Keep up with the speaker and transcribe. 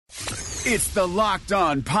It's the Locked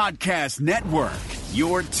On Podcast Network,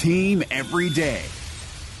 your team every day.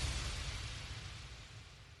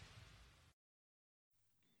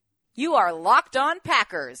 You are Locked On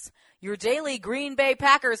Packers, your daily Green Bay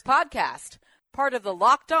Packers podcast, part of the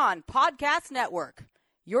Locked On Podcast Network,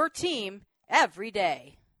 your team every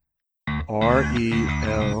day.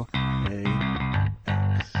 RELAX.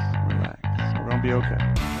 Relax. We're going to be okay.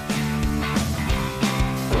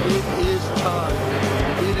 It is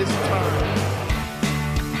time. It is time.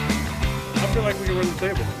 I feel like we can win the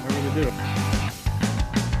table. I really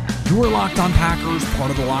do. You are Locked On Packers,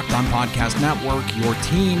 part of the Locked On Podcast Network, your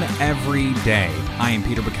team every day. I am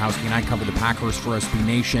Peter Bukowski, and I cover the Packers for SB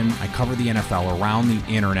Nation. I cover the NFL around the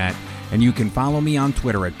internet, and you can follow me on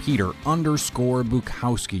Twitter at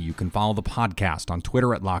Peter_Bukowski. You can follow the podcast on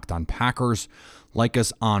Twitter at Locked On Packers. Like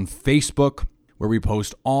us on Facebook, where we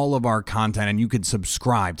post all of our content, and you can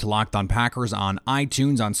subscribe to Locked On Packers on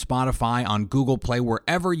iTunes, on Spotify, on Google Play,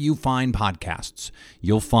 wherever you find podcasts.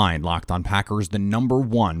 You'll find Locked On Packers, the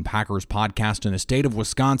 #1 Packers podcast in the state of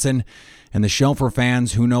Wisconsin, and the show for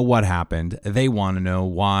fans who know what happened. They want to know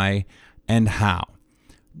why and how.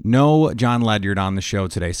 No John Ledyard on the show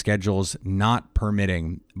today, schedules not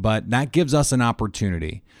permitting, but that gives us an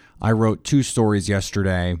opportunity. I wrote 2 stories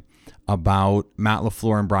yesterday about Matt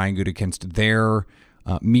LaFleur and Brian Gutekunst, their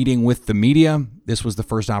meeting with the media. This was the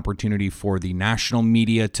first opportunity for the national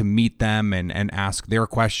media to meet them and ask their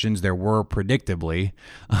questions. There were, predictably,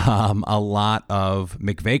 a lot of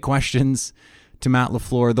McVay questions to Matt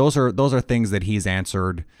LaFleur. Those are things that he's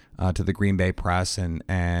answered to the Green Bay press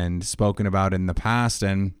and spoken about in the past.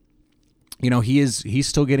 And he's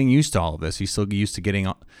still getting used to all of this. He's still used to getting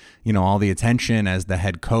all the attention as the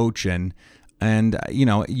head coach, and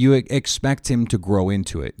you expect him to grow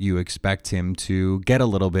into it. You expect him to get a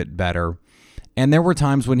little bit better. And there were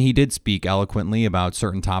times when he did speak eloquently about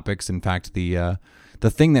certain topics. In fact, the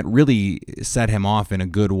thing that really set him off in a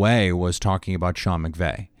good way was talking about Sean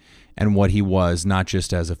McVay and what he was, not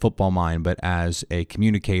just as a football mind, but as a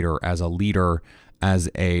communicator, as a leader, as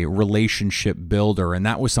a relationship builder. And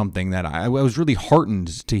that was something that I was really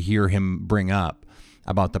heartened to hear him bring up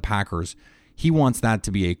about the Packers. He wants that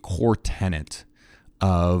to be a core tenet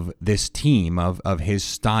of this team, of his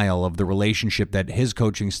style, of the relationship that his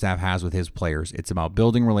coaching staff has with his players. It's about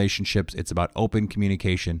building relationships. It's about open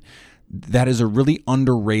communication. That is a really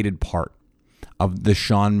underrated part of the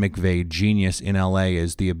Sean McVay genius in LA,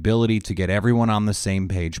 is the ability to get everyone on the same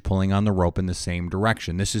page, pulling on the rope in the same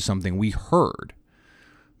direction. This is something we heard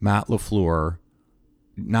Matt LaFleur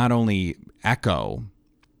not only echo,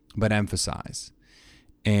 but emphasize.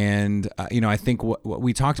 And, I think what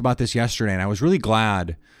we talked about this yesterday, and I was really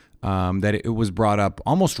glad that it was brought up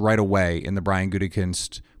almost right away in the Brian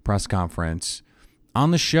Gutekunst press conference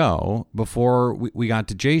on the show before we got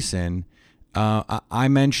to Jason. I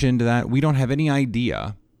mentioned that we don't have any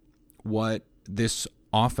idea what this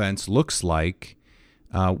offense looks like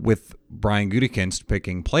with Brian Gutekunst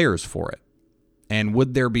picking players for it. And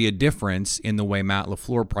would there be a difference in the way Matt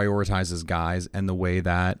LaFleur prioritizes guys and the way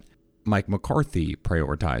that Mike McCarthy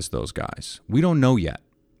prioritized those guys? We don't know yet.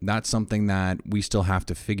 That's something that we still have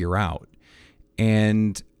to figure out.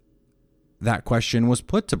 And that question was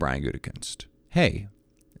put to Brian Gutekunst. Hey,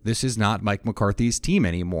 this is not Mike McCarthy's team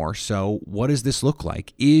anymore, so what does this look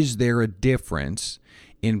like? Is there a difference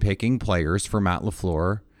in picking players for Matt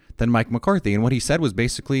LaFleur than Mike McCarthy? And what he said was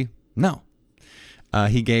basically no.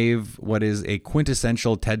 He gave what is a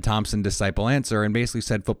quintessential Ted Thompson disciple answer and basically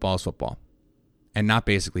said football is football. And not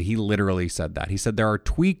basically, he literally said that. He said there are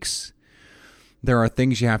tweaks, there are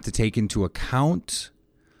things you have to take into account,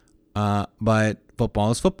 but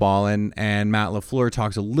football is football. And Matt LaFleur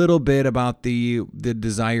talks a little bit about the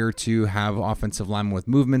desire to have offensive linemen with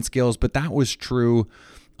movement skills, but that was true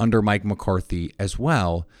under Mike McCarthy as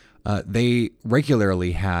well. They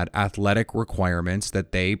regularly had athletic requirements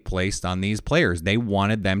that they placed on these players. They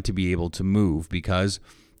wanted them to be able to move, because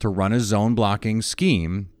to run a zone blocking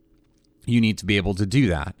scheme, you need to be able to do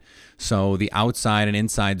that. So the outside and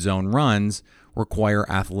inside zone runs require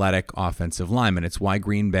athletic offensive linemen. It's why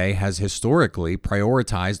Green Bay has historically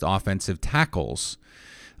prioritized offensive tackles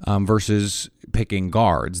versus picking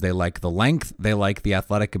guards. They like the length. They like the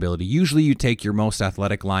athletic ability. Usually you take your most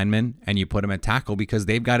athletic linemen and you put them at tackle because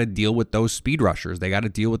they've got to deal with those speed rushers. They got to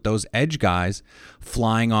deal with those edge guys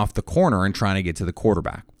flying off the corner and trying to get to the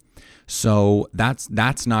quarterback. So that's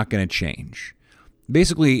not going to change.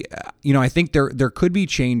 Basically, I think there could be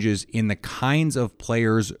changes in the kinds of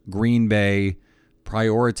players Green Bay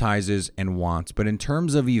prioritizes and wants, but in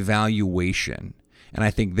terms of evaluation And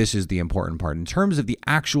I think this is the important part. In terms of the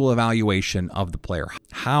actual evaluation of the player,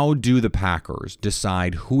 how do the Packers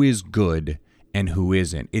decide who is good and who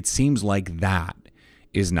isn't? It seems like that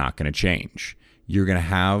is not going to change. You're going to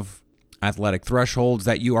have athletic thresholds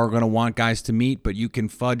that you are going to want guys to meet, but you can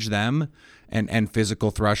fudge them, and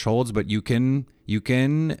physical thresholds, but you can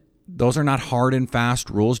those are not hard and fast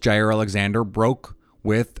rules. Jair Alexander broke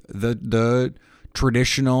with the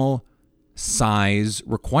traditional size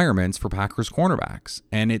requirements for Packers cornerbacks,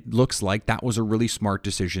 and it looks like that was a really smart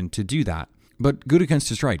decision to do that. But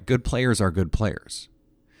Gutekunst is right. Good players are good players.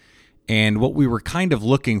 And what we were kind of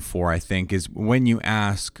looking for, I think, is when you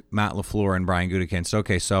ask Matt LaFleur and Brian Gutekunst,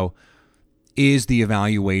 okay, so is the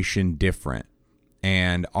evaluation different?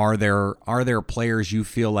 And are there players you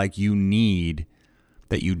feel like you need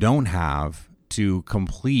that you don't have to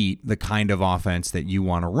complete the kind of offense that you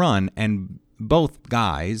want to run? And both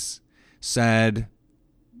guys said,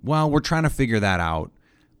 well, we're trying to figure that out,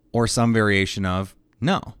 or some variation of,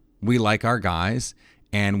 no, we like our guys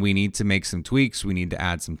and we need to make some tweaks. We need to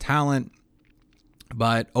add some talent.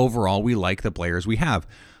 But overall, we like the players we have.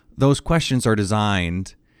 Those questions are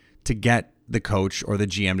designed to get the coach or the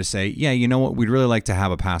GM to say, yeah, you know what, we'd really like to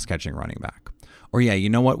have a pass catching running back. Or yeah, you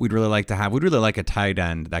know what, we'd really like a tight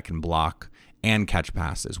end that can block and catch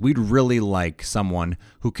passes. We'd really like someone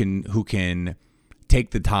who can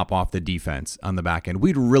take the top off the defense on the back end.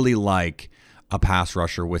 We'd really like a pass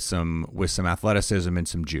rusher with some athleticism and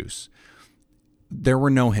some juice. There were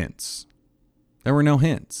no hints.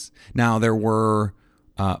 Now, there were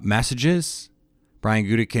messages. Brian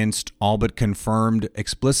Gutekunst all but confirmed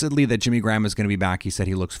explicitly that Jimmy Graham is going to be back. He said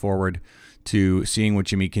he looks forward to seeing what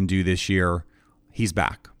Jimmy can do this year. He's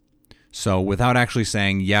back. So without actually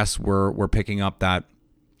saying, yes, we're picking up that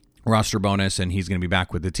roster bonus and he's going to be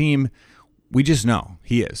back with the team, we just know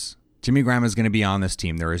he is. Jimmy Graham is going to be on this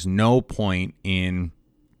team. There is no point in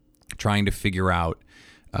trying to figure out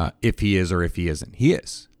if he is or if he isn't. He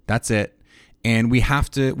is. That's it. And we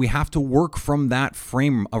have to work from that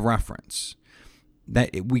frame of reference.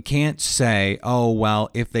 That we can't say, oh, well,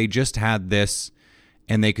 if they just had this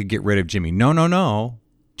and they could get rid of Jimmy. No.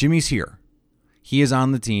 Jimmy's here. He is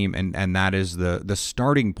on the team, and that is the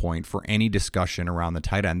starting point for any discussion around the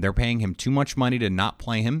tight end. They're paying him too much money to not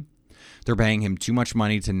play him. They're paying him too much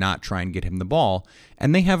money to not try and get him the ball.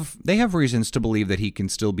 And they have reasons to believe that he can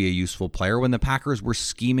still be a useful player. When the Packers were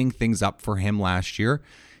scheming things up for him last year,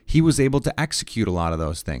 he was able to execute a lot of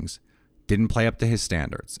those things. Didn't play up to his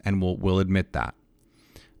standards, and we'll admit that.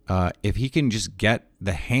 If he can just get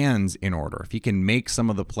the hands in order, if he can make some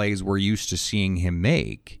of the plays we're used to seeing him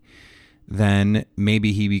make, then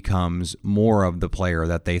maybe he becomes more of the player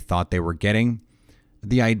that they thought they were getting.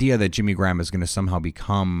 The idea that Jimmy Graham is going to somehow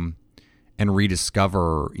become and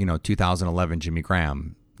rediscover, 2011 Jimmy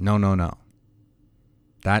Graham, no.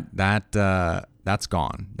 That's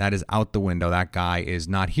gone. That is out the window. That guy is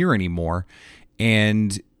not here anymore,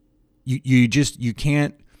 and you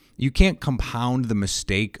can't compound the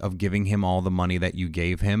mistake of giving him all the money that you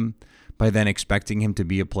gave him by then expecting him to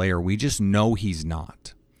be a player we just know he's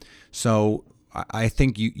not. So I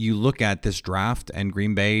think you look at this draft, and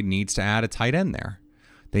Green Bay needs to add a tight end there.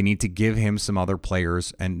 They need to give him some other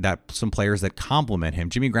players, and some players that complement him.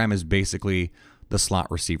 Jimmy Graham is basically the slot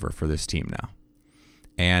receiver for this team now.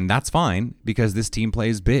 And that's fine because this team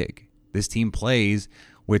plays big. This team plays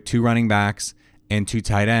with 2 running backs and 2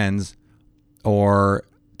 tight ends, or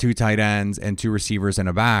 2 tight ends and 2 receivers and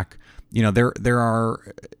a back. There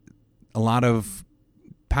are a lot of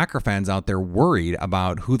Packer fans out there worried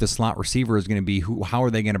about who the slot receiver is going to be. How are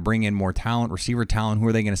they going to bring in more talent, receiver talent? Who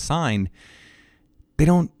are they going to sign? They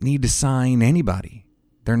don't need to sign anybody.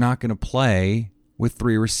 They're not going to play with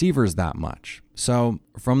 3 receivers that much. So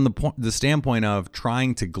from the standpoint of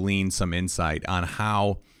trying to glean some insight on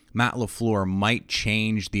how Matt LaFleur might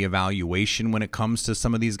change the evaluation when it comes to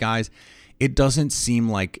some of these guys, it doesn't seem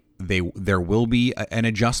like there will be an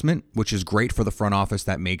adjustment, which is great for the front office.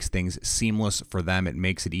 That makes things seamless for them. It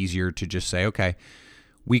makes it easier to just say, okay,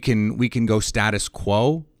 we can go status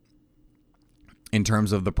quo in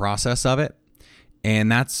terms of the process of it.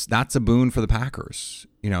 And that's a boon for the Packers.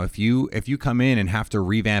 If you come in and have to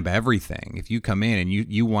revamp everything, if you come in and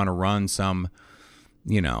you want to run some,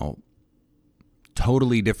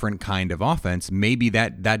 totally different kind of offense, maybe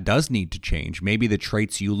that does need to change. Maybe the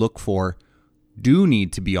traits you look for do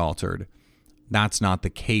need to be altered. That's not the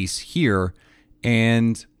case here.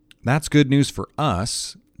 And that's good news for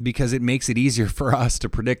us because it makes it easier for us to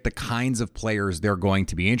predict the kinds of players they're going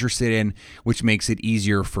to be interested in, which makes it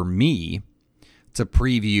easier for me to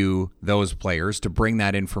preview those players, to bring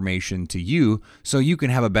that information to you so you can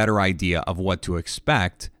have a better idea of what to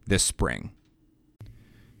expect this spring.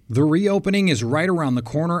 The reopening is right around the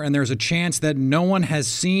corner, and there's a chance that no one has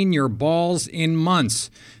seen your balls in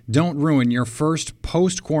months. Don't ruin your first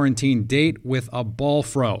post-quarantine date with a ball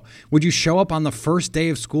fro. Would you show up on the first day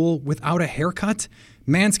of school without a haircut?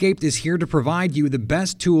 Manscaped is here to provide you the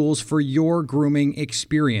best tools for your grooming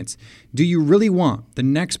experience. Do you really want the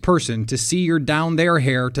next person to see your down there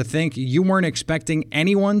hair to think you weren't expecting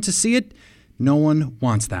anyone to see it? No one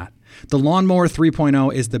wants that. The Lawnmower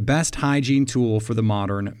 3.0 is the best hygiene tool for the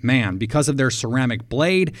modern man. Because of their ceramic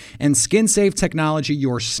blade and skin-safe technology,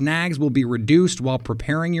 your snags will be reduced while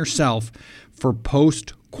preparing yourself for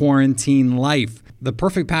post-quarantine life. The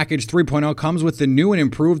Perfect Package 3.0 comes with the new and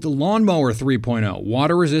improved Lawnmower 3.0,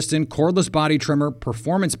 water-resistant, cordless body trimmer,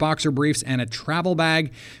 performance boxer briefs, and a travel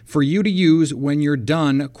bag for you to use when you're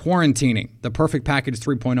done quarantining. The Perfect Package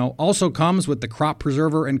 3.0 also comes with the Crop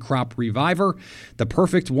Preserver and Crop Reviver, the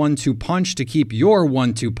perfect 1-2 punch to keep your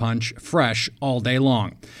 1-2 punch fresh all day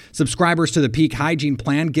long. Subscribers to the Peak Hygiene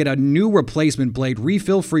Plan get a new replacement blade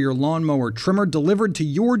refill for your lawnmower trimmer delivered to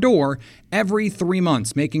your door every 3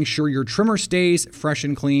 months, making sure your trimmer stays fresh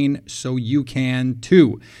and clean so you can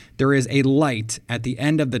too. There is a light at the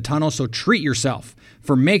end of the tunnel, so treat yourself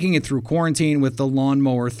for making it through quarantine with the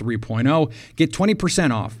Lawnmower 3.0. Get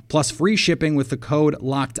 20% off plus free shipping with the code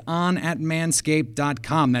LOCKEDON at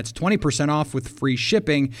manscaped.com. That's 20% off with free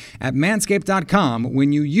shipping at manscaped.com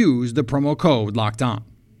when you use the promo code LOCKEDON.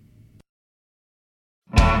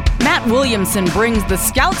 Matt Williamson brings the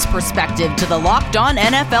scout's perspective to the Locked On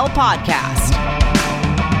NFL podcast.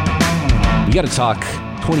 We got to talk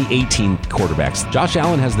 2018 quarterbacks. Josh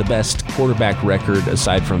Allen has the best quarterback record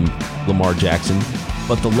aside from Lamar Jackson,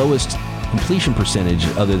 but the lowest completion percentage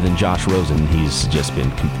other than Josh Rosen. He's just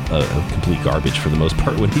been complete garbage for the most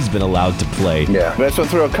part when he's been allowed to play. Yeah, but so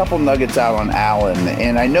throw a couple nuggets out on Allen,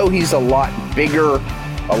 and I know he's a lot bigger,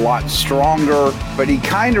 a lot stronger, but he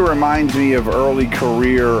kind of reminds me of early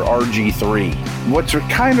career RG3. What's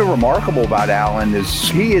kind of remarkable about Allen is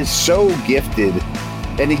he is so gifted,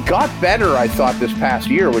 and he got better, I thought, this past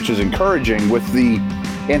year, which is encouraging with the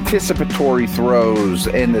anticipatory throws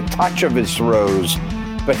and the touch of his throws.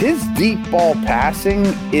 But his deep ball passing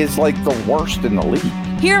is like the worst in the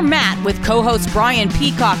league. Hear Matt with co-host Brian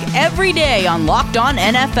Peacock every day on Locked On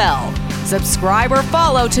NFL. Subscribe or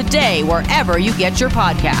follow today wherever you get your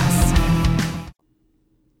podcasts.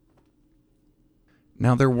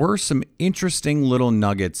 Now, there were some interesting little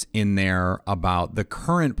nuggets in there about the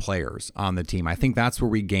current players on the team. I think that's where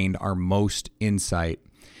we gained our most insight.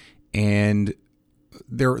 And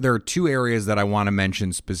there are two areas that I want to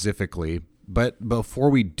mention specifically. But before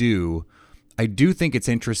we do, I do think it's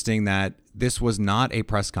interesting that this was not a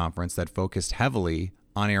press conference that focused heavily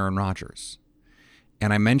on Aaron Rodgers.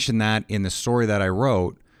 And I mentioned that in the story that I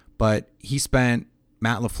wrote, but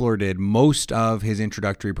Matt LaFleur did most of his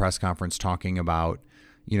introductory press conference talking about,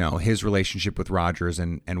 his relationship with Rodgers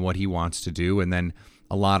and what he wants to do. And then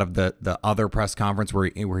a lot of the other press conference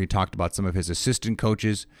where he talked about some of his assistant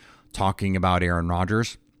coaches talking about Aaron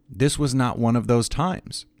Rodgers. This was not one of those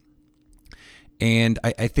times. And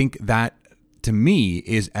I think that, to me,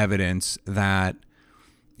 is evidence that,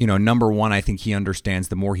 number one, I think he understands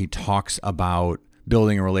the more he talks about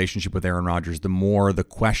building a relationship with Aaron Rodgers, the more the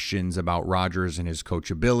questions about Rodgers and his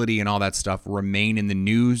coachability and all that stuff remain in the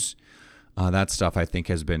news. That stuff, I think,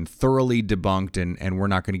 has been thoroughly debunked, and we're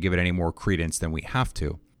not going to give it any more credence than we have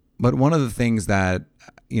to. But one of the things that,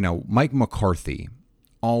 Mike McCarthy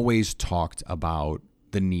always talked about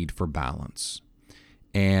the need for balance.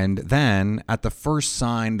 And then at the first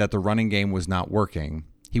sign that the running game was not working,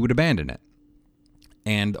 he would abandon it.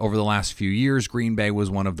 And over the last few years, Green Bay was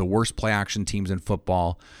one of the worst play action teams in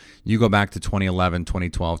football. You go back to 2011,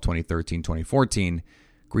 2012, 2013, 2014,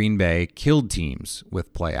 Green Bay killed teams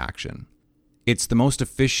with play action. It's the most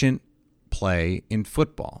efficient play in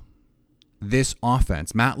football. This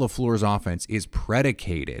offense, Matt LaFleur's offense, is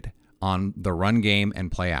predicated on the run game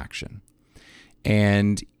and play action.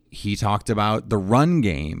 And he talked about the run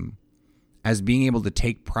game as being able to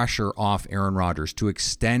take pressure off Aaron Rodgers to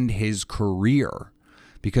extend his career.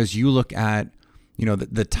 Because you look at,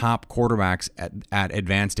 the top quarterbacks at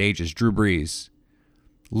advanced ages, Drew Brees.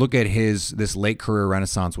 Look at this late career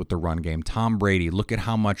renaissance with the run game. Tom Brady, look at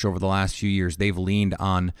how much over the last few years they've leaned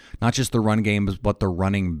on not just the run game, but the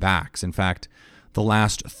running backs. In fact,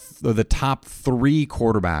 the top three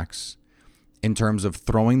quarterbacks in terms of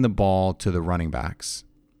throwing the ball to the running backs.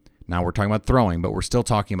 Now we're talking about throwing, but we're still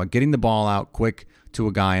talking about getting the ball out quick to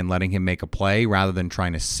a guy and letting him make a play rather than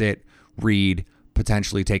trying to sit, read,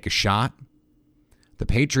 potentially take a shot. The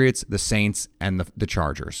Patriots, the Saints, and the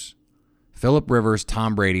Chargers. Phillip Rivers,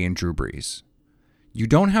 Tom Brady, and Drew Brees. You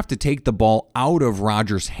don't have to take the ball out of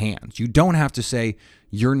Rodgers' hands. You don't have to say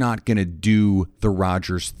you're not going to do the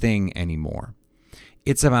Rodgers thing anymore.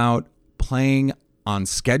 It's about playing on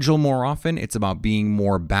schedule more often. It's about being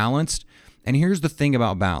more balanced. And here's the thing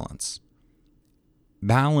about balance.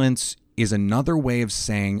 Balance is another way of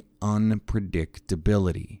saying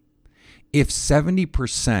unpredictability. If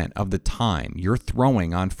 70% of the time you're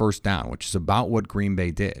throwing on first down, which is about what Green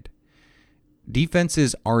Bay did,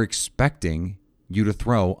 defenses are expecting you to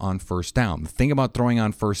throw on first down. The thing about throwing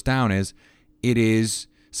on first down is it is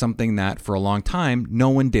something that for a long time no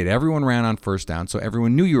one did. Everyone ran on first down, so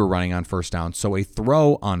everyone knew you were running on first down. So a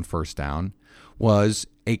throw on first down was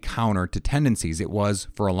a counter to tendencies. It was,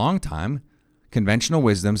 for a long time, conventional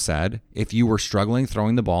wisdom said, if you were struggling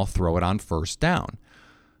throwing the ball, throw it on first down.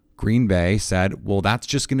 Green Bay said, well, that's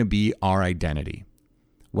just going to be our identity.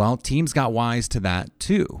 Well, teams got wise to that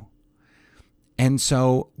too. And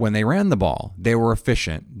so when they ran the ball, they were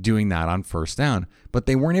efficient doing that on first down, but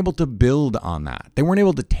they weren't able to build on that. They weren't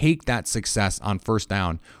able to take that success on first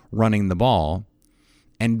down running the ball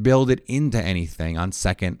and build it into anything on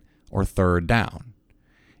second or third down.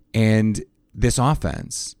 And this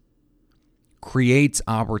offense creates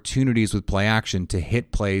opportunities with play action to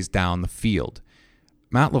hit plays down the field.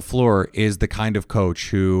 Matt LaFleur is the kind of coach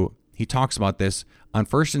who, he talks about this, on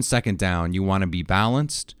first and second down, you want to be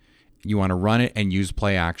balanced, you want to run it and use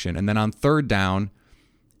play action. And then on third down,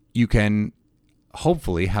 you can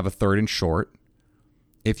hopefully have a third and short.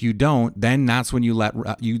 If you don't, then that's when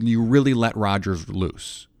you really let Rodgers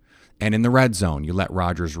loose. And in the red zone, you let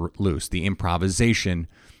Rodgers loose. The improvisation,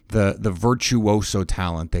 the virtuoso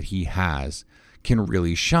talent that he has can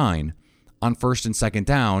really shine. On first and second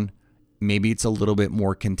down, maybe it's a little bit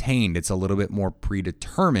more contained. It's a little bit more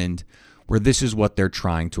predetermined, where this is what they're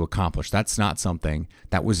trying to accomplish. That's not something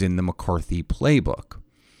that was in the McCarthy playbook.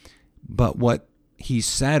 But what he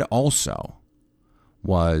said also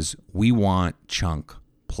was, we want chunk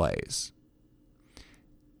plays.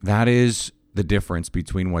 That is the difference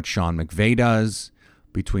between what Sean McVay does,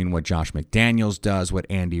 between what Josh McDaniels does, what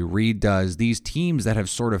Andy Reid does. These teams that have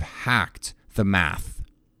sort of hacked the math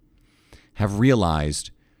have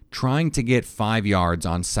realized trying to get 5 yards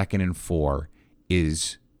on 2nd and 4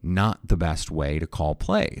 is not the best way to call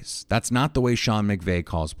plays. That's not the way Sean McVay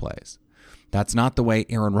calls plays. That's not the way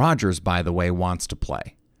Aaron Rodgers, by the way, wants to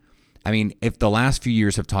play. I mean, if the last few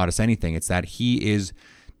years have taught us anything, it's that he is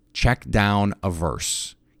check down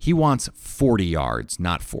averse. He wants 40 yards,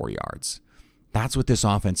 not 4 yards. That's what this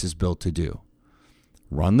offense is built to do.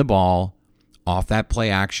 Run the ball, off that play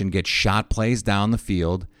action, get shot plays down the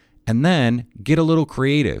field, and then get a little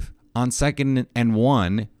creative. On 2nd and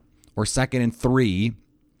 1 or 2nd and 3,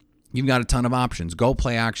 you've got a ton of options. Go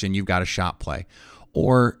play action, you've got a shot play.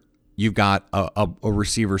 Or you've got a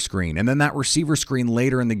receiver screen. And then that receiver screen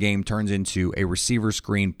later in the game turns into a receiver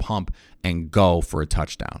screen pump and go for a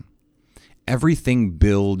touchdown. Everything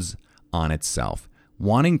builds on itself.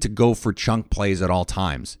 Wanting to go for chunk plays at all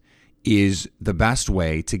times is the best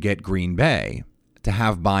way to get Green Bay to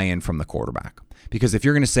have buy-in from the quarterback. Because if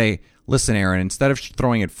you're going to say, listen, Aaron, instead of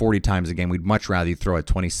throwing it 40 times a game, we'd much rather you throw it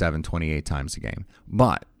 27, 28 times a game.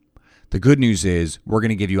 But the good news is we're going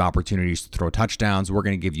to give you opportunities to throw touchdowns. We're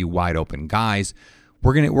going to give you wide open guys.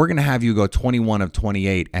 We're going to have you go 21 of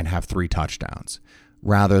 28 and have 3 touchdowns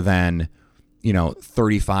rather than,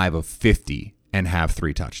 35 of 50 and have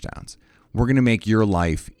 3 touchdowns. We're going to make your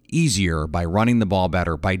life easier by running the ball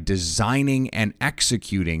better, by designing and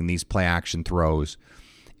executing these play action throws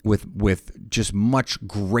with just much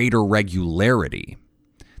greater regularity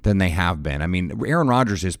than they have been. I mean, Aaron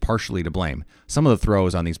Rodgers is partially to blame. Some of the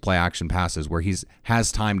throws on these play action passes where he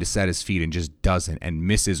has time to set his feet and just doesn't and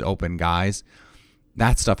misses open guys,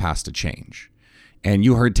 that stuff has to change. And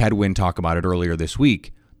you heard Ted Wynn talk about it earlier this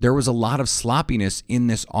week. There was a lot of sloppiness in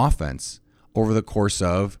this offense over the course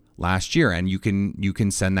of last year, and you can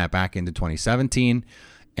send that back into 2017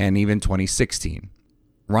 and even 2016.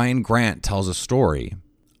 Ryan Grant tells a story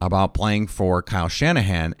about playing for Kyle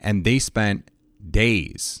Shanahan, and they spent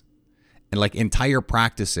days and entire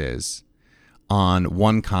practices on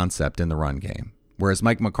one concept in the run game, whereas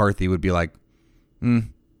Mike McCarthy would be like,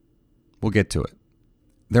 we'll get to it.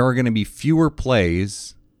 There are going to be fewer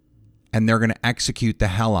plays, and they're going to execute the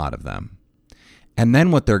hell out of them. And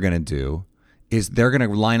then what they're going to do is they're going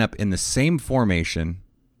to line up in the same formation,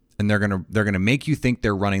 and they're going to make you think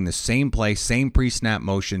they're running the same play, same pre-snap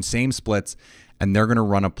motion, same splits, and they're going to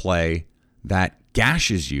run a play that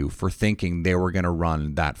gashes you for thinking they were going to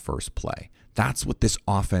run that first play. That's what this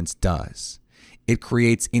offense does. It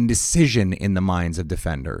creates indecision in the minds of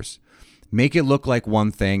defenders. Make it look like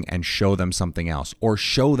one thing and show them something else, or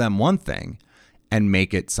show them one thing and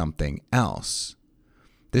make it something else.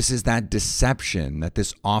 This is that deception that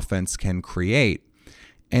this offense can create,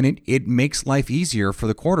 and it makes life easier for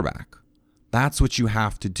the quarterback. That's what you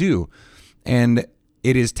have to do. And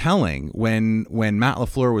it is telling when Matt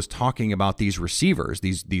LaFleur was talking about these receivers,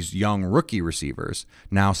 these young rookie receivers,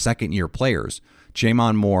 now second-year players,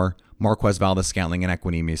 Jamon Moore, Marquez Valdes-Scantling, and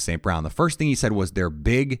Equanimeous St. Brown. The first thing he said was they're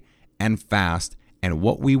big and fast, and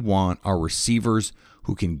what we want are receivers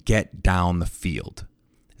who can get down the field.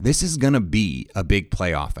 This is going to be a big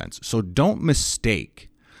play offense, so don't mistake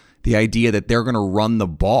the idea that they're going to run the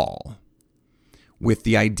ball with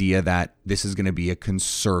the idea that this is going to be a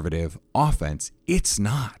conservative offense. It's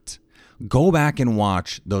not. Go back and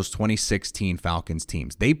watch those 2016 Falcons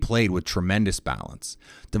teams. They played with tremendous balance.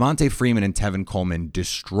 Devontae Freeman and Tevin Coleman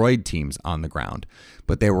destroyed teams on the ground,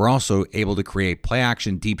 but they were also able to create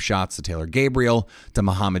play-action deep shots to Taylor Gabriel, to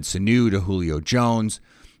Mohamed Sanu, to Julio Jones,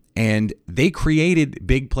 and they created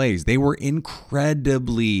big plays. They were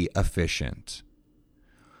incredibly efficient.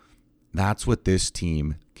 That's what this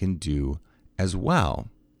team can do as well.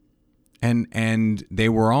 And they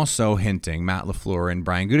were also hinting, Matt LaFleur and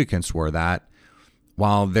Brian Gutekunst were, that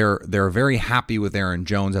while they're very happy with Aaron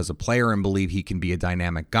Jones as a player and believe he can be a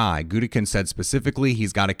dynamic guy, Gutekunst said specifically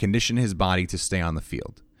he's got to condition his body to stay on the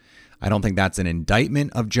field. I don't think that's an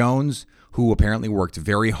indictment of Jones, who apparently worked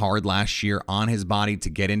very hard last year on his body to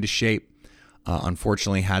get into shape.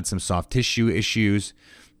 Unfortunately had some soft tissue issues,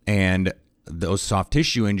 and those soft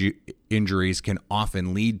tissue injuries can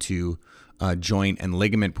often lead to joint and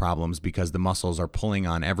ligament problems because the muscles are pulling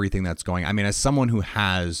on everything that's going. I mean, as someone who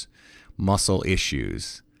has muscle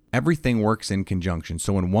issues, everything works in conjunction.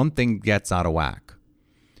 So when one thing gets out of whack,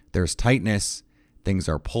 there's tightness, things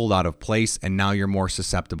are pulled out of place, and now you're more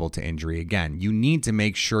susceptible to injury again. You need to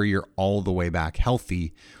make sure you're all the way back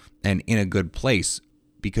healthy and in a good place,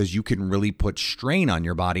 because you can really put strain on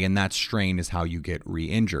your body, and that strain is how you get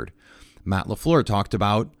re-injured. Matt LaFleur talked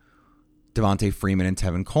about Devontae Freeman and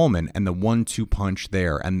Tevin Coleman and the 1-2 punch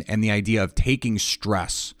there, and the idea of taking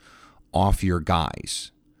stress off your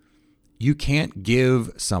guys. You can't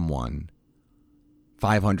give someone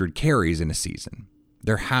 500 carries in a season.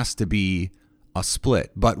 There has to be a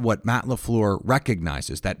split. But what Matt LaFleur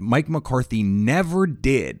recognizes that Mike McCarthy never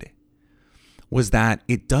did was that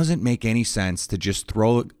it doesn't make any sense to just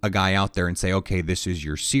throw a guy out there and say, okay, this is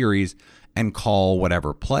your series, and call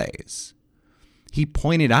whatever plays. He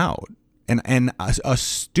pointed out, and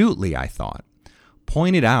astutely, I thought,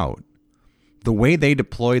 pointed out the way they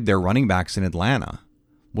deployed their running backs in Atlanta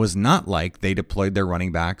was not like they deployed their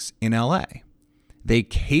running backs in LA. They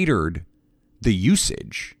catered the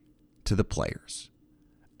usage to the players.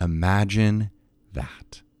 Imagine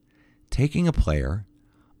that. Taking a player,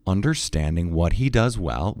 understanding what he does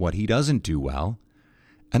well, what he doesn't do well,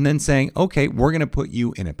 and then saying, okay, we're going to put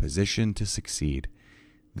you in a position to succeed.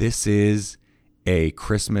 This is a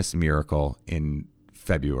Christmas miracle in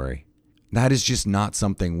February. That is just not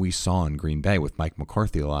something we saw in Green Bay with Mike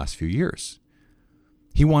McCarthy the last few years.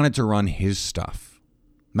 He wanted to run his stuff.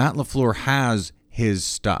 Matt LaFleur has his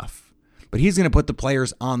stuff, but he's going to put the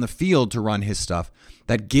players on the field to run his stuff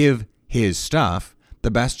that give his stuff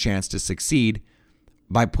the best chance to succeed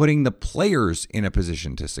by putting the players in a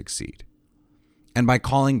position to succeed and by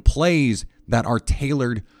calling plays that are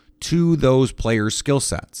tailored to those players' skill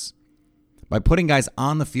sets, by putting guys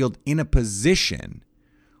on the field in a position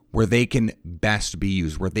where they can best be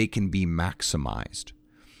used, where they can be maximized.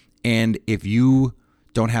 And if you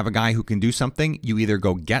don't have a guy who can do something, you either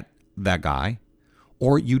go get that guy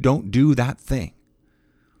or you don't do that thing.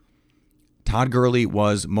 Todd Gurley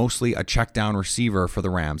was mostly a check down receiver for the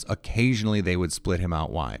Rams. Occasionally they would split him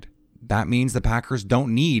out wide. That means the Packers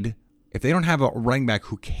don't need, if they don't have a running back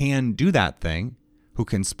who can do that thing, who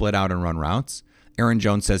can split out and run routes. Aaron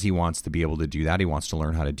Jones says he wants to be able to do that. He wants to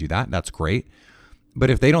learn how to do that. That's great. But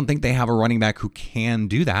if they don't think they have a running back who can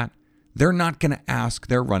do that, they're not going to ask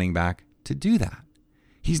their running back to do that.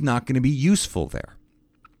 He's not going to be useful there.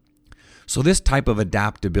 So this type of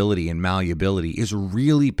adaptability and malleability is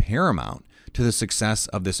really paramount to the success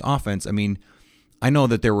of this offense. I mean, I know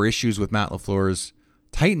that there were issues with Matt LaFleur's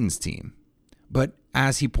Titans team, but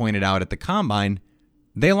as he pointed out at the Combine,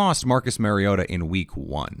 they lost Marcus Mariota in week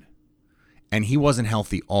 1, and he wasn't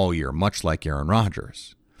healthy all year, much like Aaron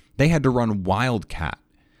Rodgers. They had to run wildcat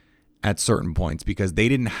at certain points because they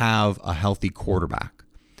didn't have a healthy quarterback.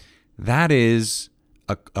 That is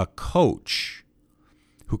a coach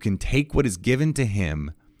who can take what is given to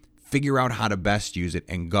him, figure out how to best use it,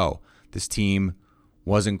 and go. This team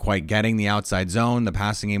wasn't quite getting the outside zone. The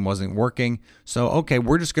passing game wasn't working. So, okay,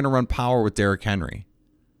 we're just going to run power with Derrick Henry.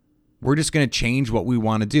 We're just going to change what we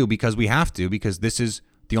want to do because we have to, because this is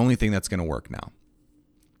the only thing that's going to work now.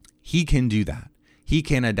 He can do that. He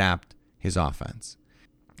can adapt his offense.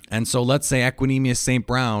 And so let's say Equanimeous St.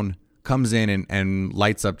 Brown comes in and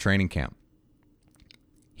lights up training camp.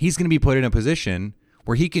 He's going to be put in a position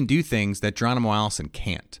where he can do things that Geronimo Allison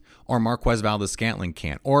can't, or Marquez Valdes-Scantling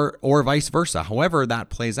can't, or vice versa, however that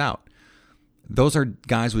plays out. Those are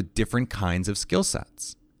guys with different kinds of skill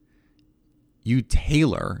sets. You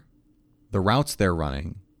tailor the routes they're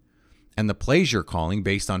running and the plays you're calling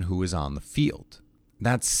based on who is on the field.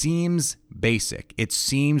 That seems basic. It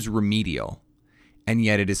seems remedial. And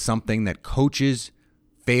yet it is something that coaches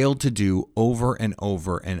failed to do over and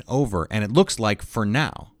over and over. And it looks like for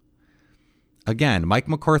now. Again, Mike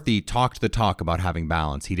McCarthy talked the talk about having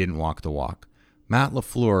balance. He didn't walk the walk. Matt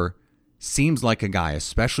LaFleur seems like a guy,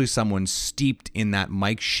 especially someone steeped in that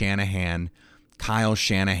Mike Shanahan, Kyle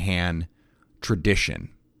Shanahan tradition.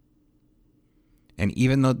 And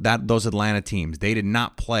even though those Atlanta teams, they did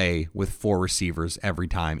not play with 4 receivers every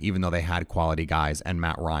time, even though they had quality guys and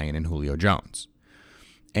Matt Ryan and Julio Jones.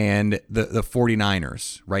 And the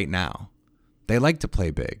 49ers right now, they like to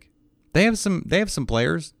play big. They have some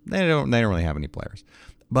players. They don't really have any players,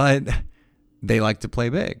 but they like to play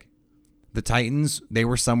big. The Titans, they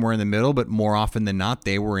were somewhere in the middle, but more often than not,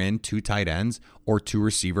 they were in 2 tight ends or 2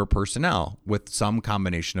 receiver personnel with some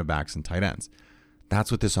combination of backs and tight ends.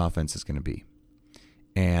 That's what this offense is going to be.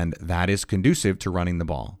 And that is conducive to running the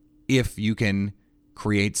ball if you can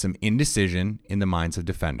create some indecision in the minds of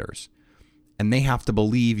defenders. And they have to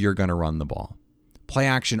believe you're going to run the ball. Play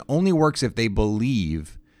action only works if they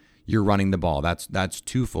believe you're running the ball. That's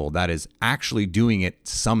twofold. That is actually doing it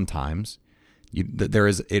sometimes.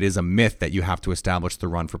 It is a myth that you have to establish the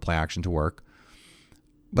run for play action to work.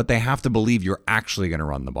 But they have to believe you're actually going to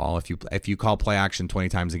run the ball. If you call play action 20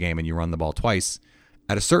 times a game and you run the ball twice,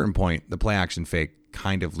 at a certain point, the play action fake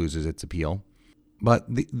kind of loses its appeal. But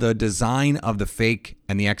the design of the fake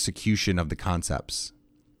and the execution of the concepts,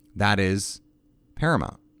 that is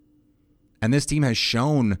paramount. And this team has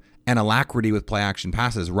shown an alacrity with play action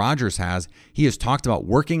passes. Rodgers has. He has talked about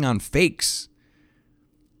working on fakes.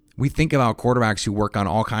 We think about quarterbacks who work on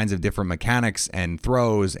all kinds of different mechanics and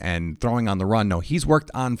throws and throwing on the run. No, he's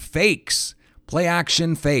worked on fakes, play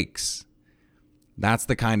action fakes. That's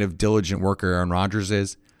the kind of diligent worker Aaron Rodgers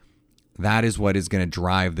is. That is what is going to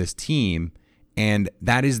drive this team, and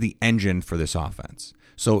that is the engine for this offense.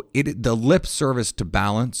 So the lip service to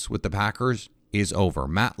balance with the Packers is over.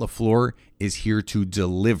 Matt LaFleur is here to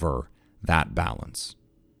deliver that balance.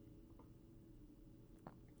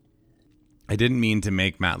 I didn't mean to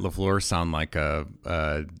make Matt LaFleur sound like a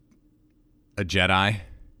Jedi.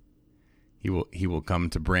 He will come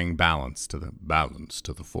to bring balance to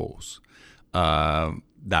the force.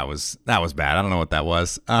 That was bad. I don't know what that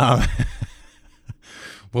was.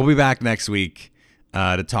 We'll be back next week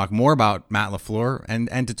to talk more about Matt LaFleur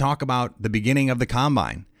and to talk about the beginning of the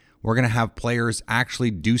combine. We're going to have players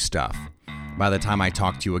actually do stuff by the time I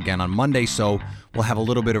talk to you again on Monday. So we'll have a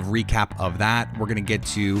little bit of recap of that. We're going to get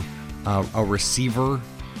to a receiver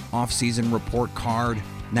offseason report card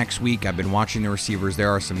next week. I've been watching the receivers.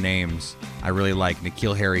 There are some names I really like.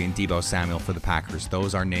 N'Keal Harry and Deebo Samuel for the Packers.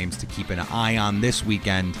 Those are names to keep an eye on this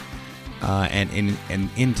weekend and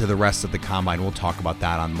into the rest of the combine. We'll talk about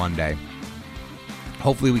that on Monday.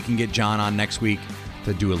 Hopefully we can get John on next week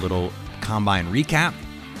to do a little combine recap.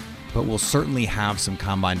 But we'll certainly have some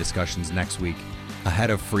combine discussions next week ahead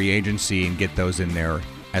of free agency and get those in there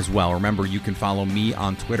as well. Remember, you can follow me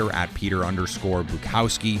on Twitter at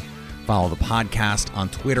Peter_Bukowski. Follow the podcast on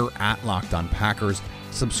Twitter at Locked On Packers.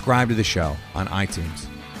 Subscribe to the show on iTunes,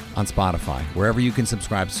 on Spotify, wherever you can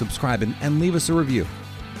subscribe and leave us a review.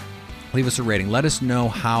 Leave us a rating. Let us know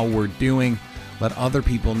how we're doing. Let other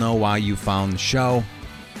people know why you found the show.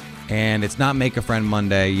 And it's not Make a Friend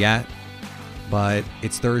Monday yet, but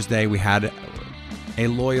it's Thursday. We had a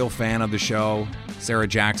loyal fan of the show, Sarah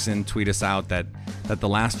Jackson, tweet us out that the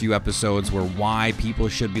last few episodes were why people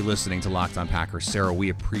should be listening to Locked On Packers. Sarah, we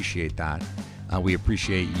appreciate that. We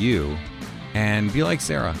appreciate you. And be like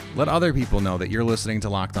Sarah. Let other people know that you're listening to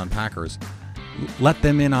Locked On Packers. Let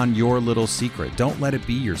them in on your little secret. Don't let it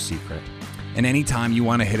be your secret. And anytime you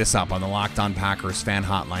want to hit us up on the Locked On Packers fan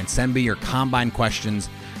hotline, send me your combine questions.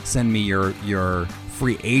 Send me your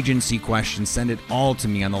free agency questions. Send it all to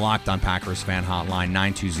me on the Locked On Packers fan hotline,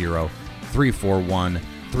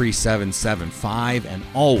 920-341-3775. And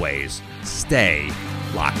always stay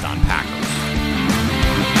Locked On Packers.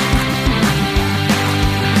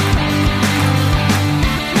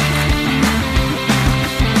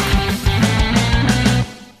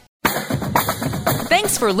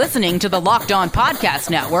 Thanks for listening to the Locked On Podcast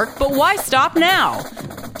Network, but why stop now?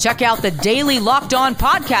 Check out the daily Locked On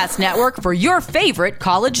Podcast Network for your favorite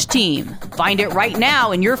college team. Find it right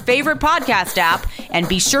now in your favorite podcast app, and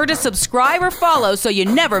be sure to subscribe or follow so you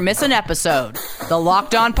never miss an episode. The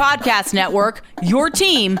Locked On Podcast Network, your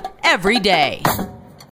team every day.